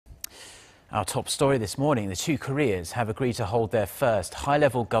Our top story this morning, the two Koreas have agreed to hold their first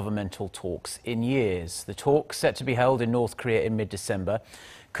high-level governmental talks in years. The talks, set to be held in North Korea in mid-December,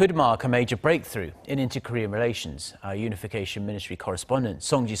 could mark a major breakthrough in inter-Korean relations. Our Unification Ministry correspondent,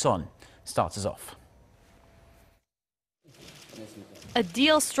 Song Ji-son, starts us off. A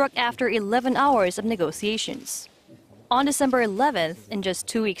deal struck after 11 hours of negotiations. On December 11th, in just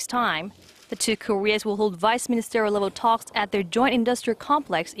 2 weeks' time, the two Koreas will hold vice ministerial level talks at their joint industrial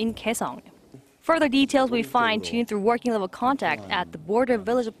complex in Kaesong. Further details will be fine-tuned through working level contact at the border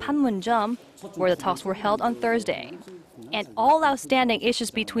village of Panmunjeom, where the talks were held on Thursday. And all outstanding issues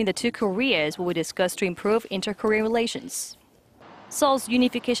between the two Koreas will be discussed to improve inter-Korean relations. Seoul's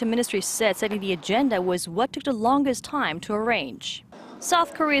Unification Ministry said setting the agenda was what took the longest time to arrange.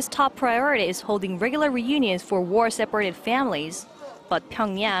 South Korea's top priority is holding regular reunions for war-separated families, but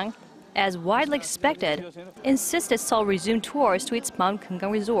Pyongyang, as widely expected, insisted Seoul resume tours to its Mount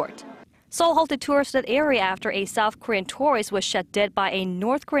Kumgang resort. Seoul halted tours to that area after a South Korean tourist was shot dead by a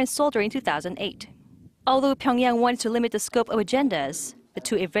North Korean soldier in 2008. Although Pyongyang wanted to limit the scope of agendas, the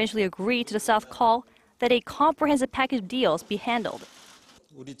two eventually agreed to the South call that a comprehensive package of deals be handled.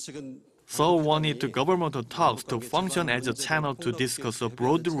 Seoul wanted the governmental talks to function as a channel to discuss a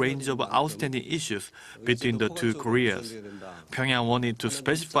broad range of outstanding issues between the two Koreas. Pyongyang wanted to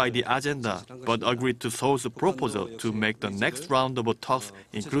specify the agenda, but agreed to Seoul's proposal to make the next round of talks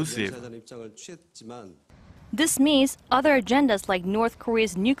inclusive. This means other agendas like North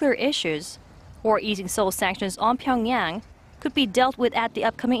Korea's nuclear issues or easing Seoul's sanctions on Pyongyang could be dealt with at the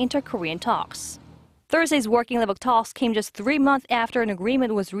upcoming inter-Korean talks. Thursday's working-level talks came just 3 months after an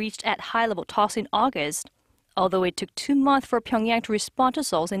agreement was reached at high-level talks in August, although it took 2 months for Pyongyang to respond to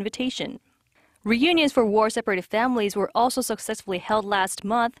Seoul's invitation. Reunions for war-separated families were also successfully held last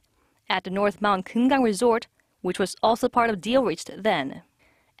month at the North Mount Kumgang resort, which was also part of the deal reached then.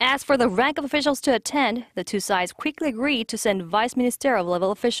 As for the rank of officials to attend, the two sides quickly agreed to send vice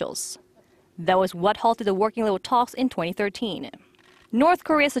ministerial-level officials. That was what halted the working-level talks in 2013. North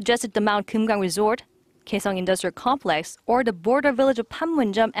Korea suggested the Mount Kumgang resort, Kaesong Industrial Complex, or the border village of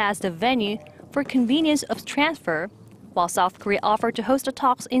Panmunjeom as the venue for convenience of transfer, while South Korea offered to host the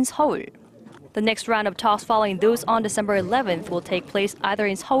talks in Seoul. The next round of talks following those on December 11th will take place either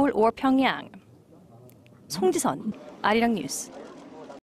in Seoul or Pyongyang. Song Ji-son, Arirang News.